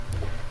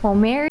Well,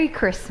 Merry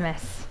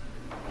Christmas.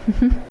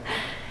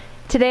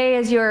 Today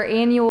is your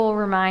annual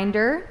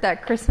reminder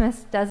that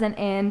Christmas doesn't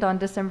end on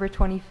December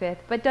 25th,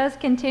 but does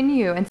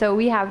continue. And so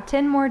we have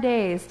 10 more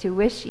days to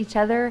wish each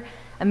other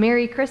a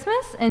Merry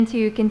Christmas and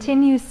to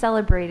continue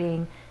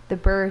celebrating the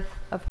birth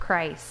of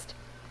Christ.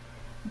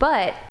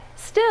 But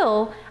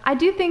still, I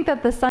do think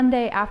that the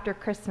Sunday after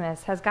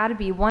Christmas has got to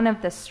be one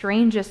of the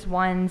strangest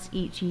ones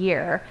each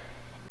year.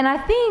 And I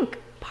think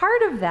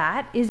part of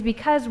that is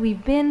because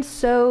we've been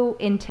so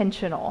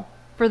intentional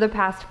for the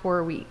past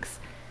 4 weeks.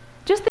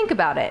 Just think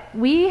about it.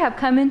 We have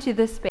come into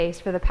this space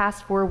for the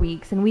past 4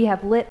 weeks and we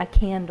have lit a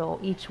candle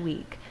each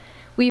week.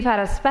 We've had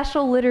a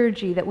special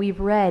liturgy that we've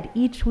read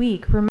each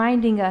week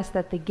reminding us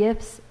that the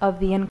gifts of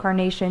the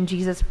incarnation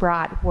Jesus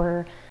brought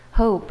were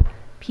hope,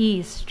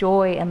 peace,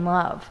 joy, and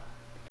love.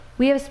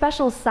 We have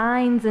special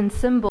signs and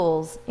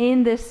symbols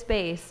in this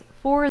space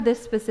for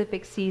this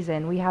specific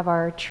season. We have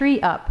our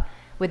tree up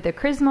with the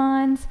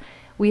chrismons.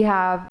 We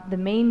have the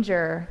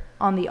manger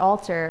on the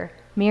altar,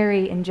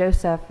 Mary and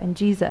Joseph and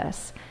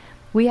Jesus.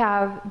 We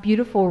have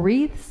beautiful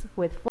wreaths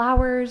with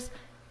flowers.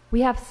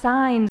 We have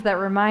signs that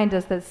remind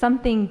us that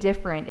something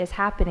different is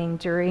happening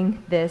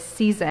during this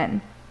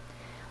season.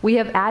 We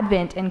have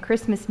Advent and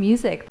Christmas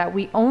music that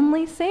we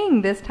only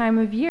sing this time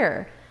of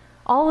year.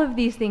 All of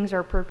these things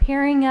are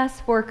preparing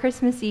us for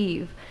Christmas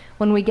Eve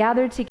when we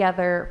gather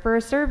together for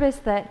a service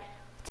that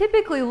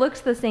typically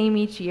looks the same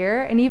each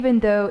year, and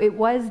even though it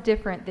was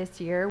different this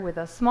year with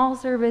a small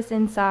service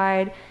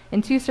inside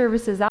and 2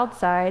 services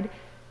outside,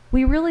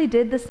 we really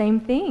did the same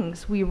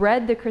things. We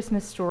read the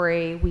Christmas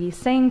story, we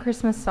sang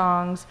Christmas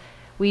songs,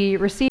 we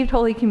received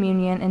Holy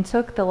Communion and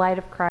took the light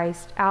of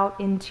Christ out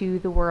into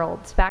the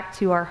world, back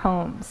to our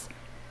homes.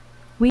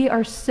 We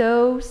are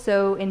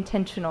so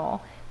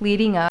intentional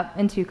leading up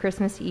into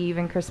Christmas Eve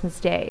and Christmas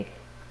Day.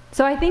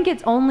 So I think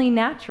it's only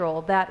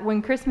natural that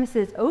when Christmas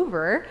is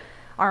over,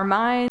 our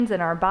minds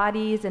and our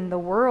bodies and the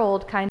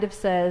world kind of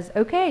says,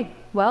 okay,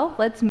 well,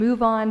 let's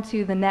move on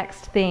to the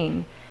next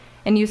thing.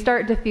 And you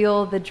start to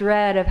feel the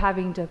dread of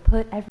having to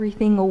put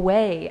everything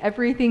away,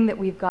 everything that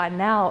we've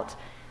gotten out.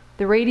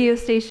 The radio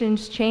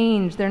stations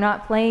change. They're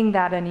not playing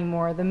that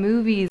anymore. The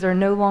movies are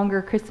no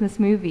longer Christmas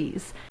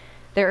movies.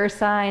 There are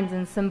signs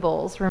and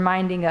symbols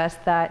reminding us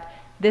that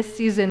this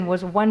season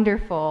was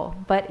wonderful,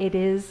 but it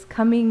is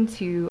coming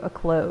to a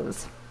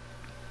close.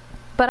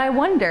 But I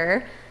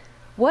wonder,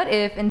 what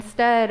if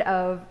instead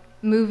of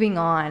moving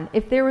on,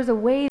 if there was a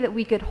way that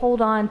we could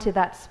hold on to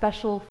that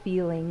special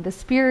feeling, the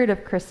spirit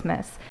of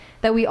Christmas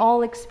that we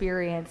all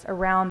experience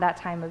around that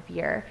time of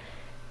year,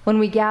 when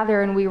we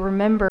gather and we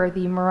remember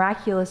the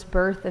miraculous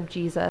birth of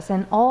Jesus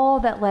and all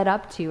that led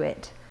up to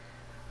it?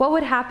 What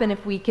would happen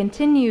if we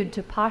continued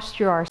to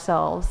posture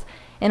ourselves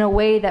in a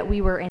way that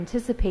we were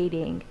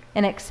anticipating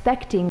and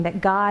expecting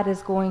that God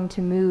is going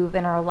to move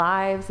in our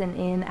lives and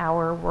in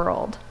our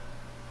world?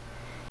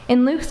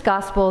 In Luke's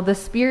gospel, the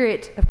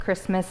spirit of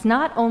Christmas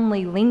not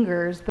only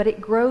lingers, but it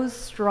grows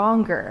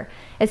stronger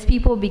as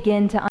people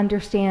begin to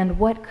understand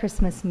what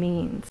Christmas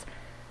means.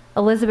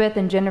 Elizabeth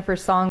and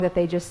Jennifer's song that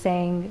they just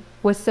sang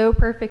was so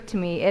perfect to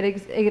me. It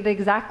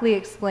exactly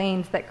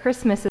explains that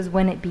Christmas is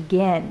when it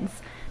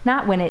begins,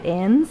 not when it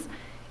ends.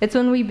 It's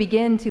when we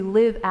begin to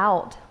live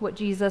out what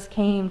Jesus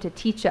came to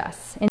teach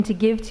us and to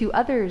give to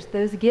others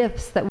those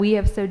gifts that we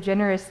have so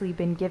generously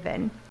been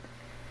given.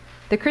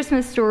 The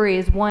Christmas story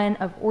is one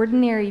of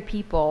ordinary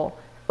people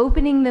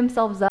opening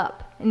themselves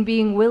up and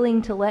being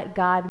willing to let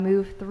God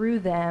move through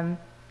them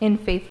in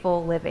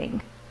faithful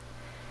living.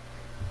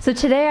 So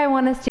today I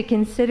want us to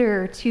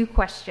consider 2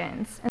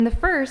 questions. And the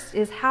first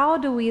is, how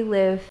do we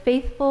live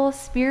faithful,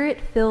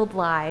 spirit-filled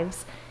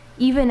lives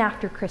even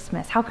after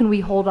Christmas? How can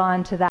we hold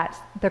on to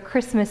the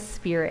Christmas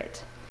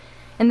spirit?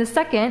 And the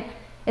second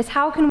is,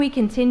 how can we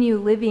continue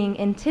living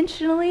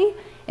intentionally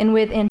and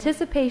with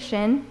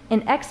anticipation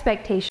and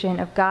expectation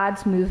of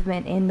God's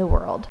movement in the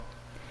world?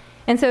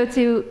 And so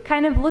to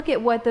kind of look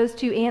at what those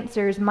 2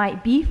 answers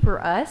might be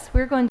for us,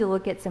 we're going to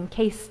look at some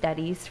case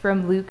studies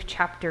from Luke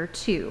chapter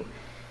 2.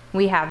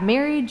 We have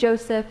Mary,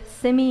 Joseph,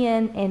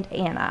 Simeon, and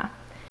Anna.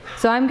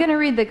 So I'm going to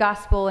read the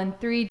gospel in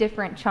 3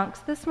 different chunks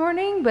this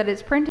morning, but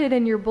it's printed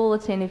in your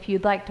bulletin if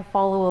you'd like to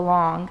follow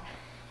along.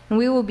 And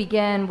we will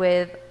begin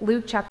with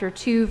Luke chapter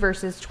 2,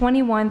 verses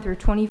 21 through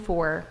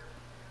 24.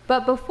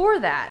 But before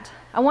that,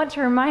 I want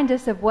to remind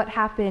us of what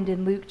happened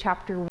in Luke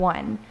chapter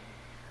 1.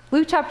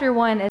 Luke chapter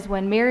 1 is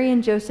when Mary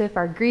and Joseph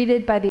are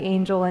greeted by the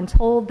angel and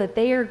told that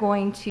they are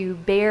going to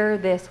bear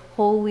this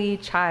holy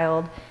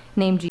child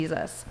named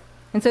Jesus.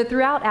 And so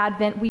throughout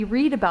Advent, we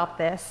read about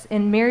this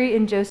in Mary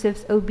and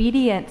Joseph's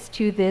obedience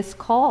to this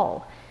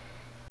call.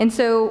 And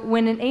so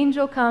when an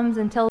angel comes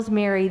and tells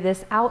Mary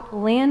this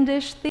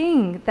outlandish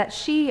thing, that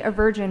she, a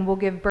virgin, will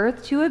give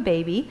birth to a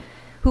baby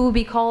who will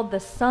be called the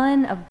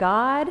Son of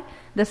God,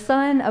 the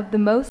Son of the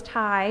Most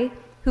High,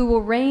 who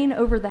will reign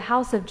over the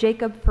house of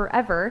Jacob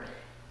forever,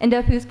 and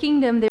of whose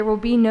kingdom there will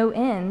be no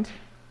end,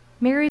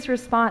 Mary's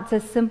response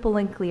is simple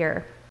and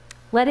clear: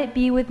 "Let it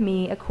be with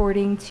me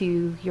according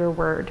to your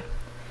word."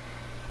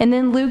 And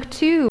then Luke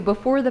 2,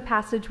 before the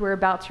passage we're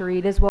about to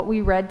read, is what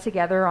we read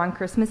together on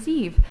Christmas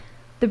Eve.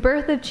 The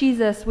birth of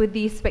Jesus with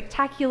the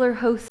spectacular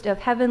host of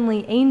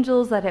heavenly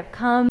angels that have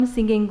come,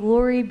 singing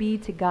glory be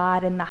to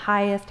God in the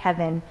highest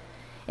heaven,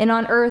 and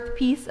on earth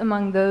peace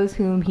among those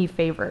whom he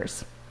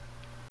favors.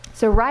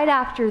 So right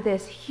after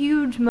this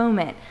huge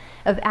moment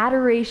of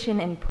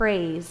adoration and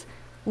praise,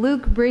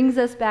 Luke brings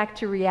us back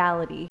to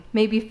reality.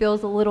 Maybe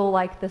feels a little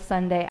like the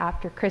Sunday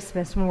after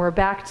Christmas when we're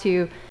back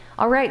to,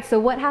 all right, so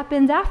what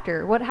happens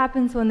after? What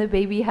happens when the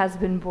baby has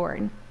been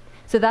born?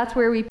 So that's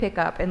where we pick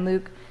up in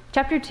Luke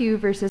chapter 2,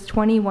 verses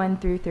 21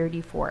 through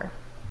 34.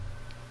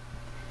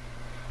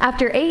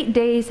 After 8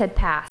 days had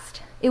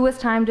passed, it was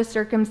time to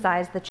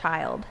circumcise the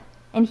child,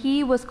 and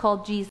he was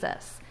called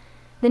Jesus,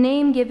 the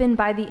name given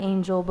by the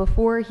angel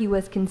before he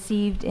was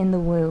conceived in the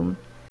womb.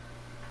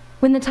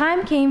 When the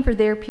time came for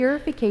their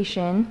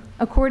purification,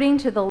 according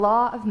to the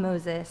law of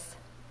Moses,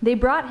 they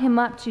brought him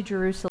up to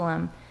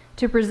Jerusalem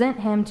to present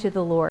him to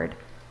the Lord.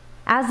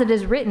 As it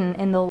is written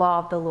in the law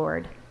of the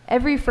Lord,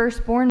 every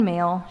firstborn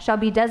male shall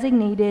be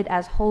designated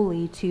as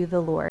holy to the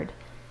Lord.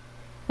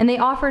 And they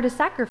offered a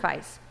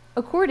sacrifice,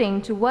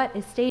 according to what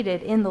is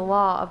stated in the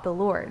law of the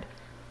Lord,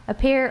 a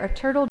pair of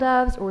turtle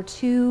doves or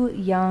 2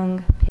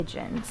 young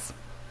pigeons.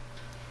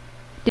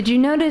 Did you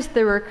notice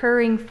the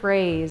recurring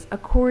phrase,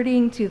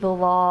 according to the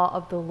law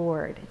of the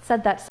Lord? It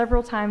said that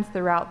several times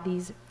throughout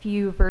these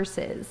few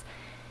verses.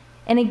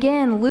 And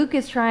again, Luke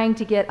is trying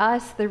to get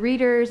us, the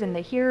readers and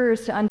the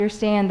hearers, to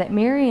understand that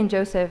Mary and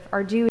Joseph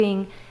are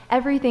doing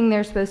everything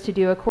they're supposed to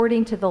do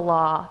according to the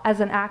law as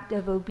an act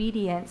of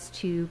obedience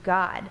to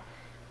God.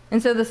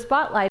 And so the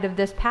spotlight of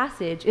this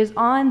passage is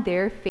on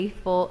their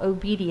faithful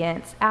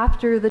obedience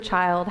after the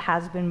child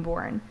has been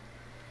born.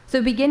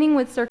 So beginning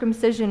with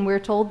circumcision, we're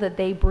told that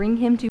they bring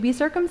him to be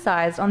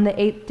circumcised on the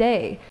 8th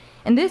day.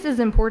 And this is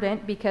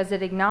important because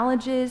it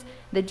acknowledges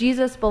that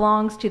Jesus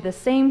belongs to the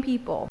same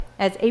people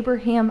as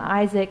Abraham,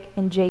 Isaac,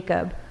 and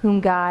Jacob,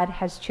 whom God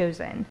has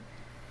chosen.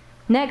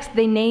 Next,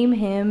 they name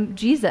him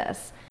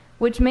Jesus,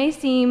 which may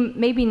seem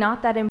maybe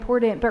not that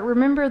important, but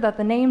remember that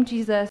the name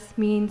Jesus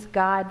means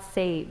God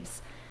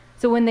saves.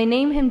 So when they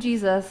name him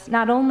Jesus,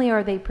 not only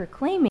are they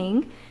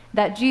proclaiming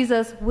that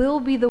Jesus will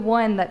be the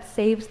one that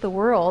saves the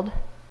world,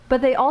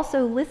 but they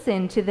also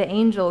listen to the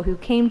angel who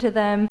came to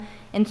them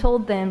and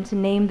told them to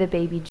name the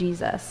baby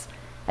Jesus.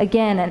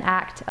 Again, an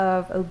act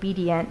of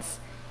obedience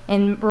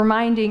and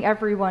reminding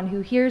everyone who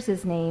hears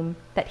his name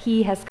that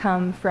he has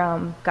come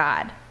from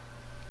God.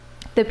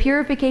 The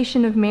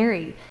purification of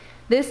Mary.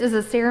 This is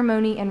a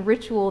ceremony and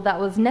ritual that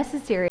was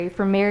necessary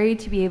for Mary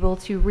to be able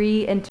to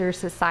re-enter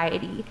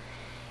society.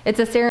 It's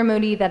a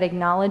ceremony that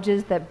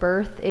acknowledges that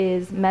birth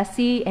is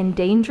messy and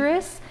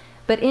dangerous,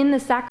 but in the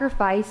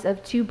sacrifice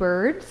of 2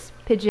 birds,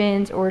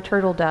 pigeons or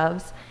turtle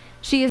doves,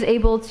 she is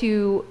able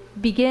to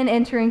begin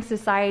entering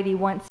society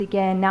once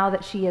again now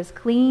that she is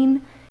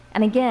clean.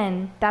 And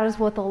again, that is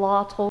what the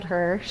law told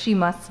her she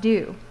must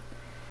do.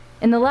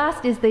 And the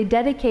last is they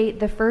dedicate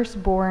the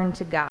firstborn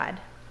to God.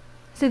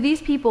 So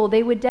these people,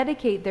 they would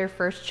dedicate their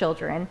first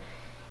children,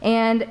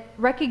 and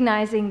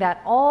recognizing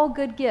that all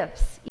good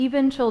gifts,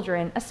 even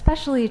children,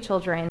 especially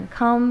children,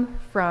 come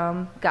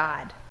from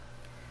God.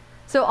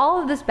 So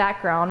all of this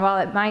background, while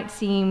it might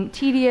seem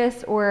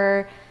tedious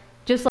or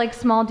just like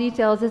small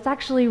details, it's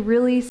actually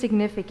really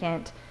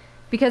significant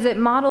because it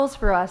models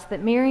for us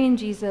that Mary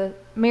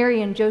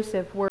and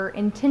Joseph were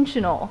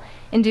intentional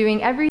in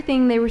doing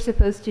everything they were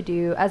supposed to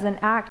do as an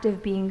act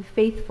of being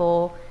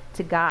faithful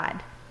to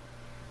God.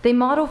 They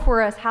model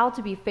for us how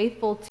to be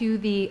faithful to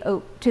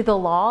the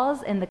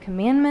laws and the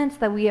commandments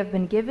that we have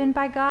been given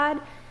by God.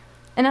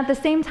 And at the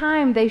same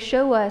time, they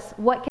show us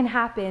what can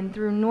happen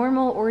through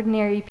normal,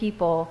 ordinary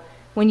people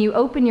when you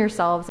open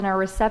yourselves and are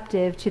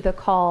receptive to the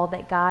call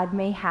that God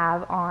may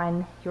have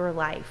on your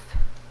life.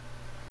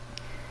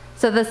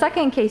 So the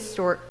second case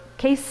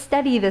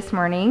study this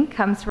morning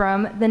comes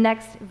from the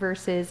next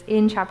verses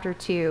in chapter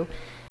 2,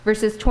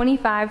 verses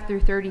 25 through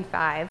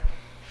 35.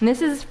 And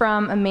this is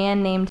from a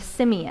man named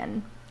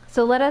Simeon.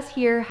 So let us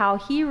hear how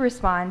he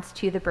responds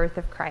to the birth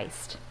of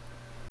Christ.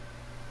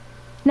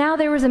 Now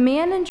there was a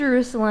man in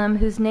Jerusalem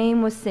whose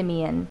name was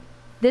Simeon.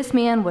 This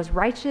man was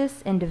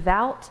righteous and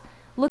devout,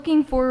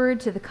 looking forward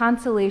to the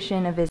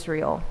consolation of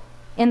Israel,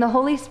 and the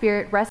Holy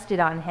Spirit rested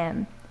on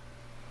him.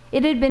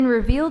 It had been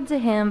revealed to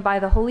him by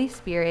the Holy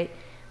Spirit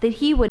that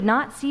he would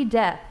not see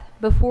death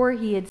before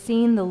he had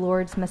seen the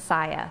Lord's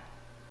Messiah.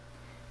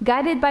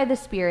 Guided by the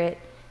Spirit,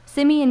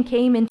 Simeon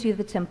came into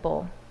the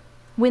temple.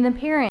 When the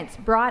parents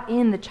brought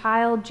in the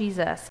child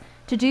Jesus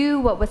to do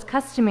what was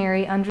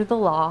customary under the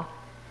law,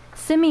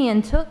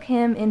 Simeon took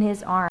him in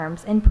his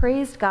arms and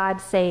praised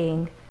God,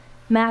 saying,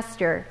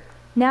 "Master,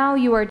 now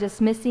you are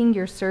dismissing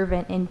your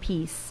servant in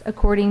peace,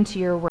 according to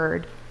your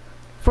word.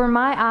 For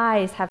my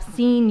eyes have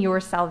seen your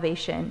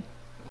salvation,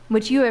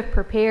 which you have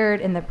prepared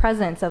in the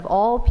presence of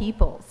all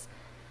peoples,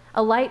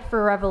 a light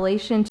for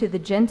revelation to the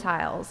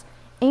Gentiles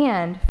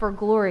and for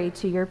glory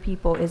to your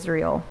people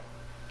Israel."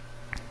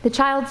 The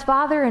child's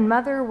father and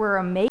mother were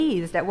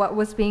amazed at what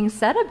was being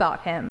said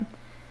about him.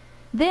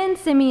 Then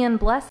Simeon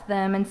blessed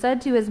them and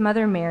said to his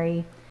mother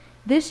Mary,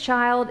 "This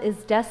child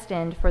is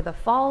destined for the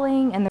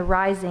falling and the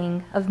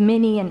rising of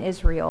many in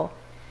Israel,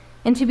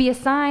 and to be a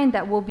sign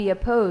that will be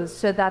opposed,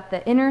 so that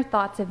the inner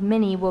thoughts of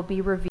many will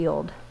be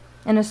revealed,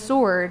 and a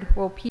sword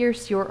will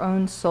pierce your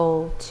own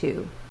soul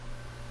too."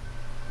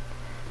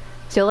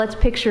 So let's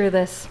picture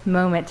this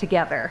moment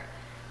together.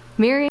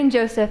 Mary and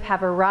Joseph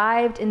have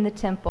arrived in the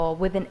temple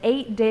with an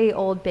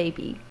 8-day-old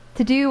baby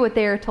to do what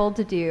they are told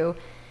to do.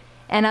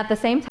 And at the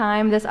same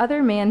time, this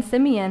other man,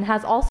 Simeon,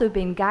 has also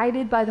been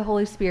guided by the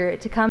Holy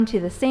Spirit to come to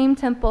the same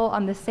temple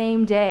on the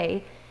same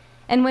day.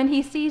 And when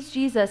he sees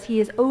Jesus, he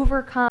is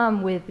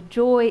overcome with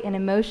joy and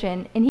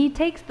emotion, and he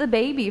takes the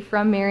baby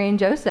from Mary and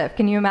Joseph.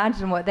 Can you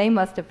imagine what they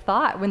must have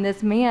thought when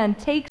this man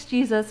takes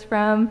Jesus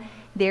from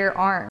their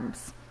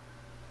arms?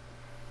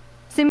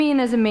 Simeon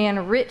is a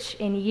man rich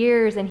in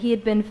years, and he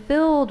had been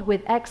filled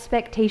with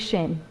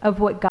expectation of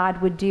what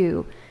God would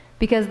do,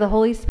 because the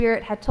Holy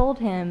Spirit had told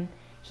him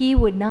he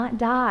would not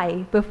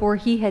die before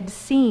he had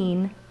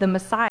seen the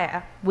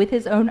Messiah with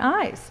his own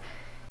eyes.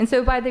 And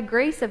so by the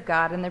grace of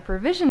God and the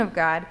provision of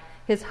God,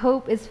 his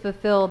hope is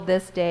fulfilled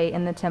this day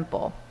in the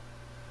temple.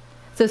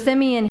 So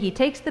Simeon, he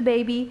takes the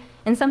baby,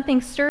 and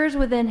something stirs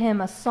within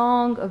him a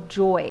song of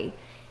joy.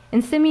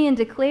 And Simeon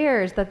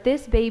declares that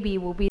this baby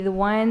will be the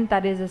one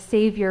that is a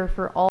savior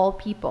for all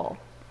people.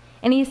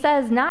 And he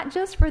says not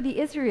just for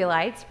the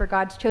Israelites, for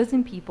God's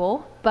chosen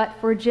people, but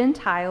for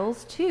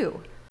Gentiles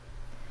too.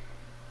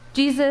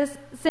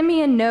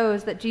 Simeon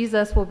knows that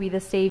Jesus will be the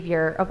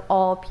Savior of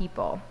all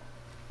people.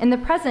 And the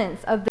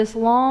presence of this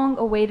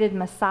long-awaited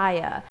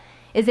Messiah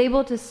is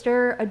able to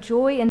stir a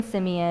joy in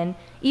Simeon,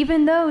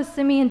 even though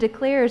Simeon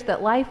declares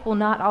that life will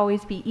not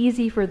always be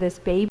easy for this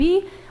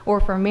baby or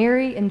for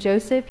Mary and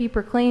Joseph. He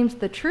proclaims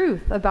the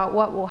truth about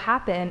what will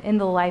happen in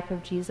the life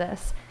of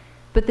Jesus.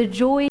 But the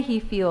joy he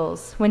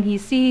feels when he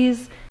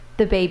sees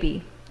the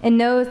baby and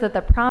knows that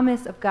the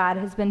promise of God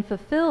has been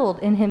fulfilled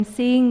in him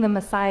seeing the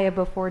Messiah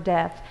before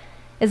death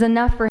is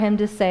enough for him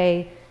to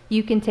say,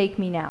 "You can take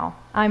me now.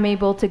 I'm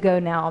able to go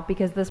now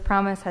because this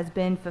promise has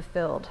been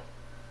fulfilled."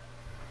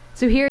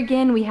 So here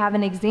again, we have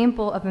an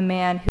example of a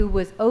man who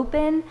was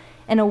open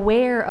and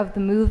aware of the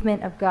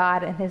movement of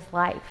God in his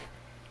life.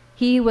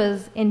 He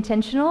was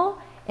intentional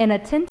and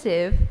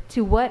attentive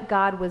to what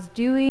God was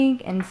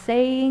doing and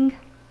saying.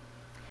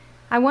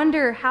 I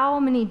wonder how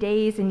many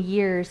days and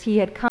years he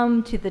had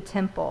come to the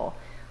temple,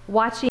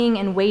 watching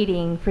and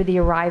waiting for the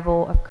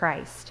arrival of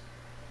Christ.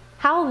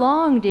 How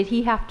long did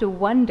he have to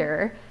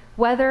wonder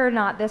whether or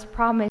not this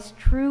promise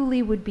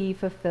truly would be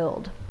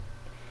fulfilled?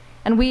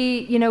 And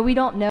we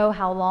don't know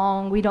how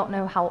long, we don't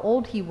know how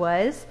old he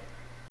was,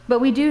 but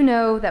we do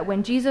know that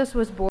when Jesus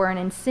was born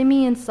and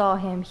Simeon saw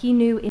him, he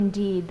knew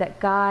indeed that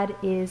God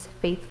is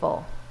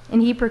faithful.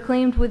 And he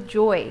proclaimed with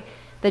joy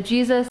that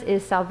Jesus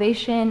is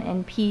salvation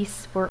and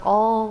peace for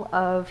all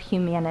of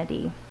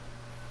humanity.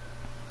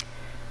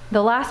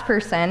 The last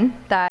person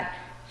that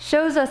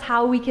shows us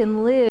how we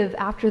can live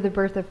after the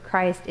birth of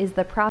Christ is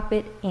the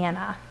prophet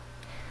Anna.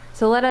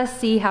 So let us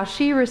see how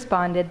she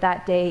responded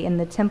that day in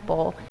the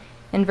temple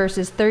in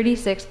verses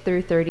 36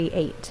 through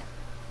 38.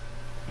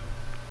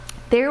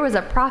 There was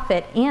a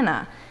prophet,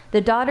 Anna,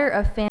 the daughter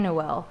of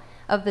Phanuel,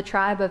 of the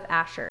tribe of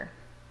Asher.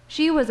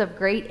 She was of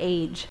great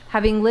age,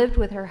 having lived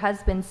with her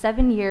husband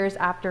 7 years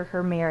after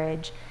her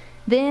marriage,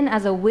 then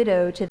as a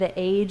widow to the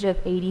age of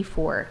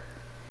 84.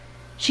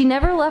 She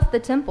never left the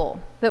temple,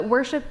 but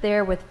worshiped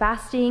there with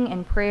fasting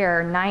and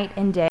prayer night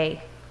and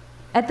day.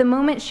 At the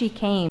moment she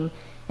came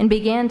and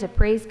began to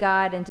praise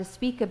God and to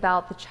speak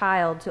about the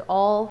child to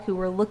all who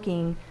were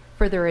looking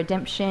for the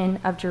redemption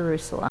of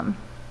Jerusalem.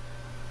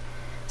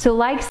 So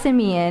like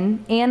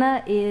Simeon,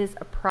 Anna is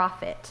a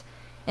prophet,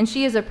 and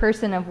she is a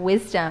person of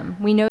wisdom.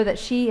 We know that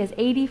she is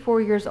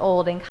 84 years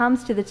old and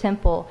comes to the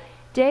temple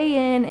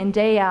day in and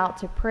day out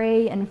to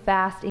pray and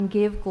fast and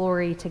give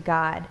glory to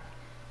God.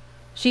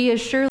 She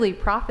has surely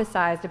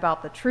prophesied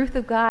about the truth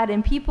of God,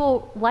 and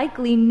people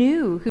likely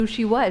knew who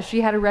she was.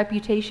 She had a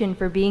reputation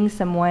for being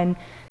someone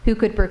who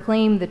could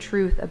proclaim the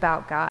truth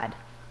about God.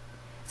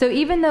 So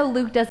even though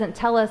Luke doesn't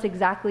tell us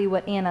exactly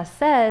what Anna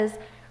says,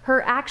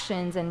 her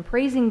actions in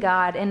praising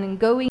God and in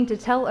going to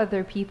tell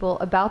other people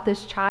about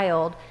this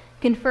child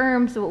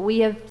confirms what we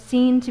have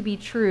seen to be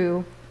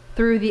true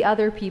through the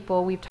other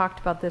people we've talked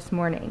about this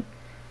morning.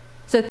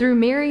 So through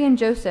Mary and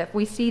Joseph,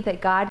 we see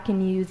that God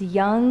can use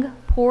young,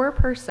 poor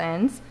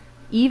persons,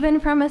 even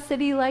from a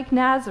city like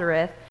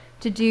Nazareth,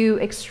 to do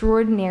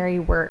extraordinary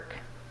work.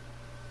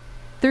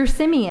 Through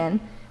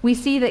Simeon, we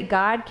see that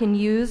God can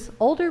use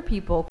older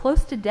people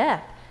close to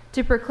death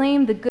to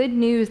proclaim the good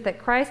news that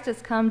Christ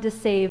has come to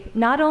save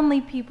not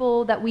only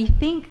people that we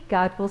think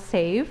God will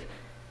save,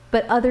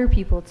 but other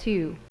people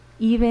too,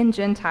 even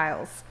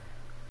Gentiles.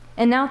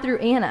 And now through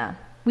Anna,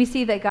 we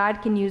see that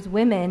God can use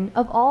women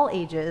of all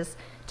ages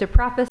to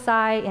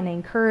prophesy and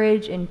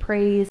encourage and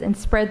praise and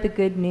spread the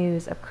good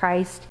news of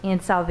Christ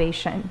and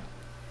salvation.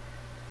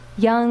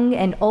 Young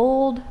and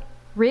old,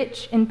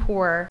 rich and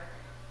poor,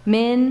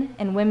 men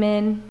and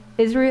women,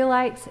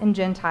 Israelites and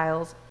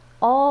Gentiles,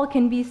 all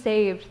can be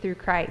saved through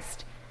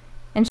Christ.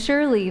 And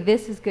surely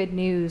this is good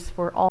news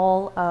for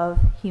all of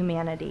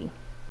humanity.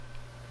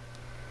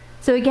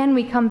 So again,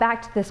 we come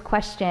back to this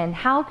question: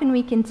 how can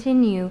we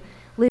continue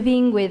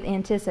living with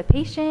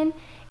anticipation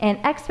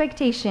and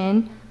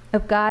expectation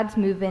of God's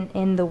movement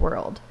in the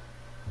world?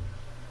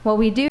 Well,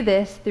 we do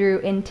this through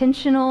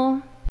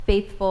intentional,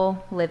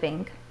 faithful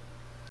living.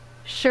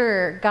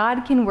 Sure,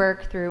 God can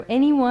work through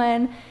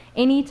anyone,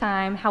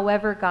 anytime,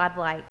 however God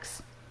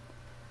likes.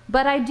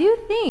 But I do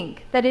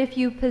think that if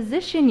you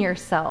position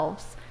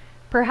yourselves,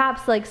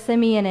 perhaps like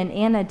Simeon and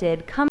Anna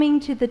did, coming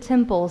to the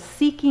temple,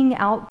 seeking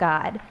out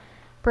God,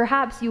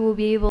 perhaps you will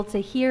be able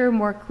to hear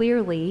more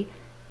clearly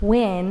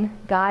when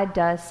God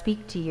does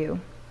speak to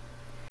you.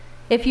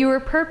 If you are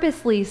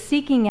purposely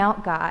seeking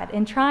out God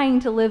and trying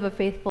to live a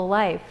faithful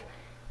life,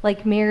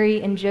 like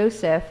Mary and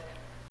Joseph,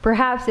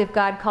 perhaps if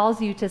God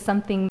calls you to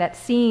something that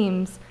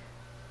seems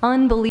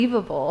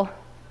unbelievable,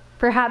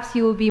 perhaps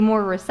you will be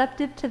more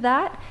receptive to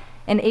that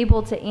and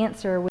able to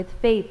answer with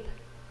faith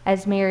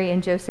as Mary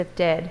and Joseph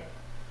did.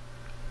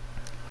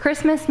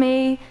 Christmas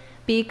may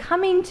be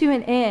coming to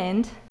an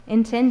end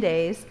in 10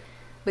 days,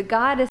 but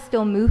God is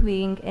still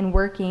moving and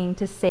working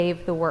to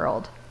save the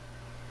world.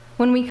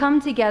 When we come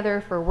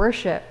together for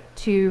worship,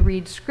 to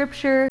read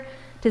scripture,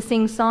 to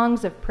sing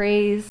songs of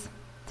praise,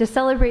 to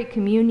celebrate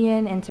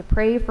communion, and to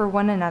pray for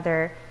one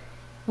another,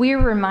 we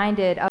are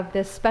reminded of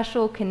this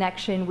special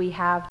connection we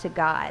have to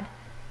God,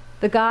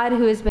 the God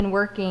who has been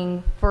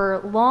working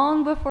for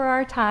long before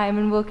our time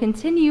and will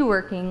continue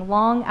working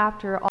long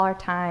after our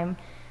time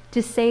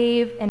to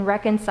save and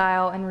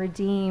reconcile and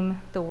redeem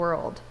the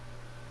world.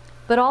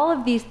 But all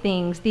of these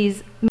things,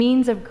 these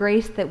means of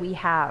grace that we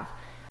have,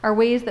 are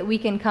ways that we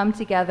can come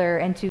together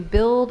and to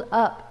build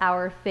up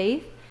our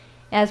faith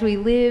as we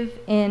live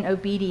in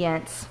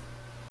obedience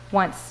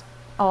once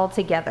all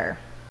together.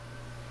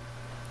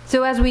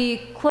 So as we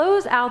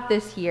close out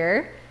this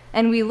year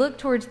and we look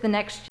towards the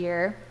next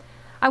year,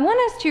 I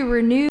want us to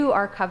renew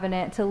our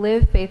covenant to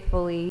live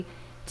faithfully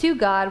to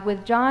God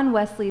with John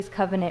Wesley's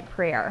covenant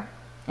prayer.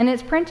 And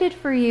it's printed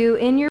for you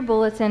in your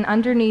bulletin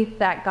underneath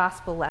that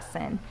gospel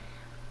lesson.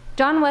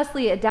 John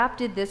Wesley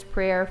adapted this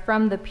prayer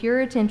from the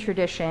Puritan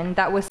tradition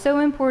that was so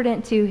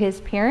important to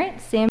his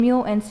parents,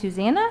 Samuel and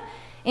Susanna,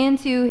 and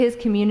to his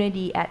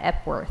community at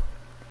Epworth.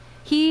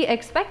 He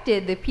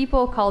expected the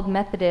people called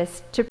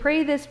Methodists to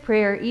pray this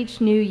prayer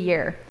each new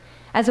year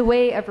as a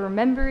way of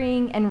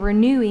remembering and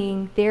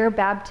renewing their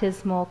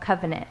baptismal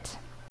covenant.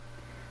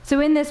 So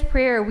in this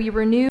prayer, we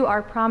renew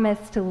our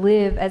promise to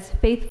live as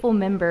faithful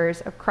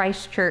members of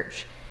Christ's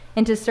church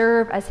and to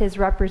serve as his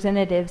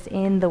representatives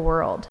in the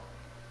world.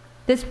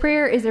 This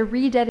prayer is a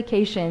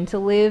rededication to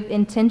live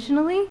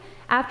intentionally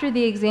after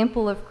the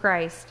example of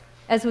Christ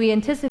as we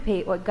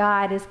anticipate what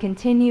God is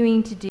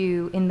continuing to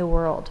do in the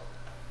world.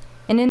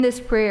 And in this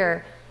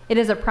prayer, it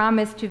is a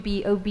promise to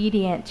be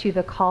obedient to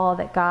the call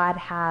that God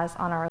has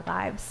on our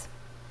lives.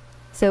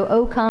 So,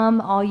 O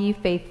come, all ye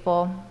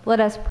faithful, let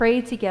us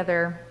pray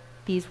together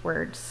these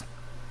words.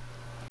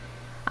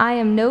 I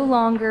am no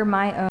longer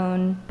my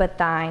own, but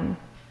thine.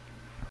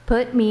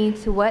 Put me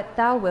to what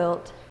thou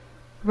wilt,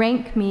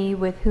 rank me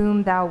with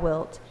whom thou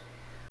wilt.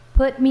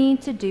 Put me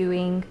to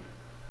doing,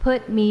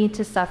 put me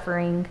to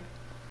suffering.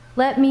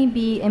 Let me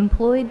be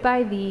employed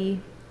by thee,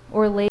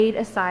 or laid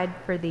aside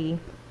for thee,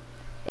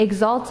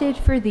 exalted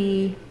for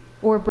thee,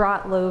 or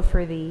brought low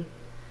for thee.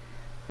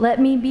 Let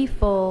me be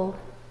full,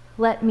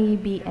 let me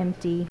be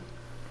empty.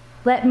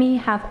 Let me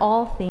have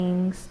all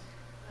things,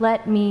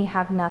 let me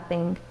have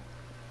nothing.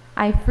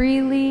 I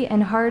freely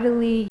and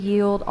heartily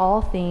yield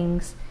all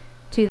things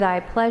to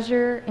thy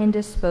pleasure and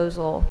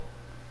disposal.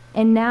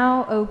 And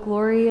now, O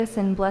glorious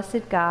and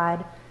blessed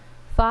God,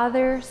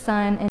 Father,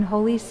 Son, and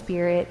Holy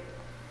Spirit,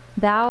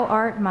 thou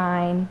art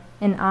mine,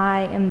 and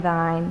I am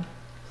thine.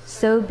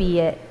 So be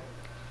it.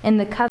 In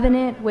the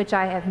covenant which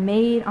I have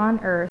made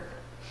on earth,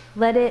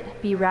 let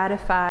it be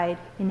ratified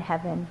in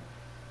heaven.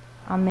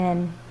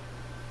 Amen.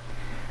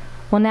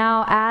 Well,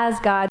 now, as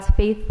God's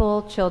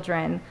faithful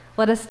children,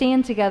 let us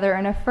stand together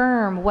and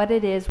affirm what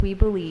it is we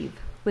believe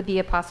with the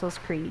Apostles'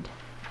 Creed.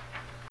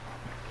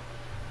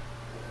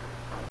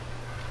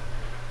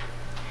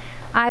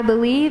 I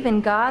believe in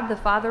God the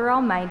Father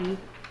Almighty,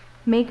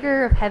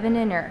 maker of heaven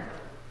and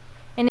earth,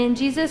 and in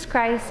Jesus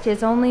Christ,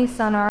 his only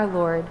Son, our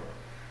Lord,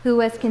 who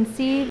was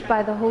conceived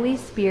by the Holy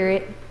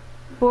Spirit,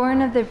 born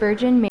of the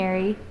Virgin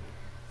Mary,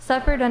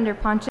 suffered under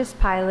Pontius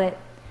Pilate,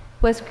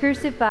 was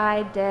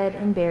crucified, dead,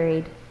 and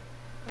buried.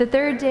 The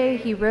third day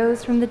he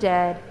rose from the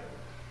dead.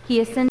 He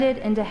ascended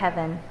into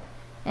heaven,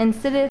 and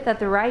sitteth at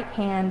the right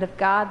hand of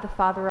God the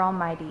Father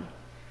Almighty.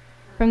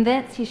 From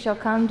thence he shall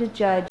come to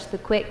judge the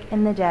quick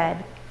and the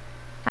dead.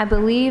 I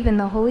believe in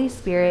the Holy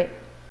Spirit,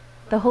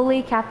 the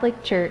Holy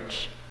Catholic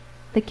Church,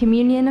 the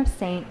communion of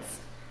saints,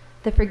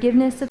 the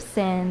forgiveness of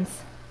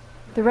sins,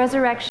 the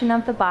resurrection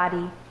of the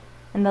body,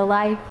 and the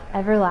life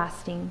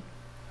everlasting.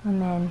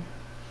 Amen.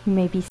 You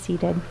may be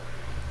seated.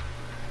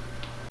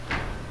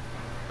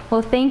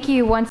 Well, thank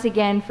you once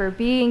again for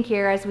being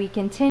here as we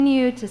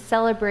continue to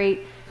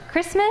celebrate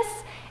Christmas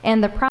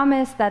and the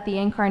promise that the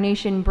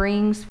incarnation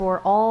brings for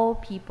all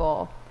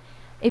people.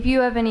 If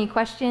you have any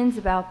questions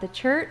about the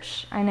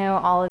church, I know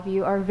all of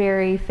you are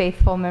very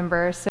faithful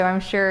members, so I'm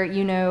sure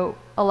you know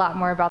a lot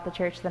more about the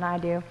church than I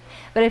do.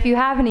 But if you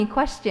have any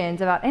questions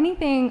about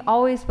anything,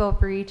 always feel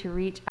free to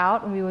reach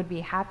out, and we would be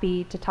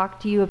happy to talk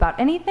to you about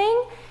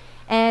anything.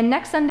 And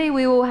next Sunday,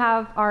 we will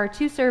have our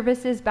 2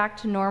 services back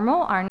to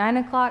normal, our 9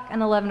 o'clock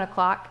and 11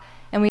 o'clock,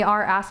 and we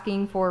are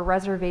asking for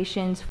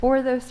reservations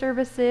for those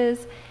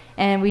services,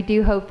 and we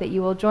do hope that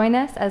you will join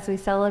us as we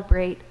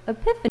celebrate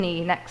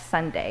Epiphany next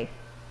Sunday.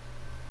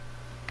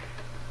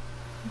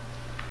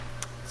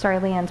 Sorry,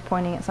 Leanne's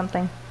pointing at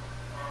something.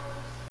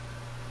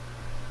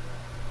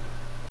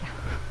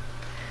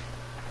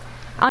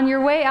 On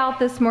your way out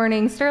this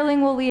morning,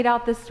 Sterling will lead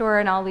out this door,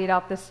 and I'll lead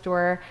out this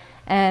door.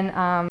 And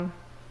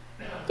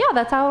yeah,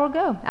 that's how it'll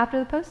go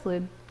after the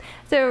postlude.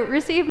 So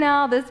receive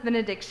now this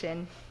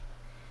benediction.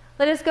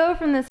 Let us go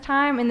from this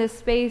time and this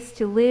space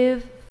to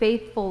live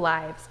faithful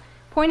lives,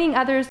 pointing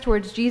others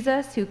towards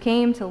Jesus, who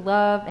came to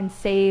love and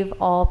save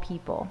all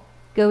people.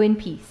 Go in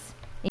peace.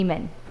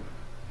 Amen.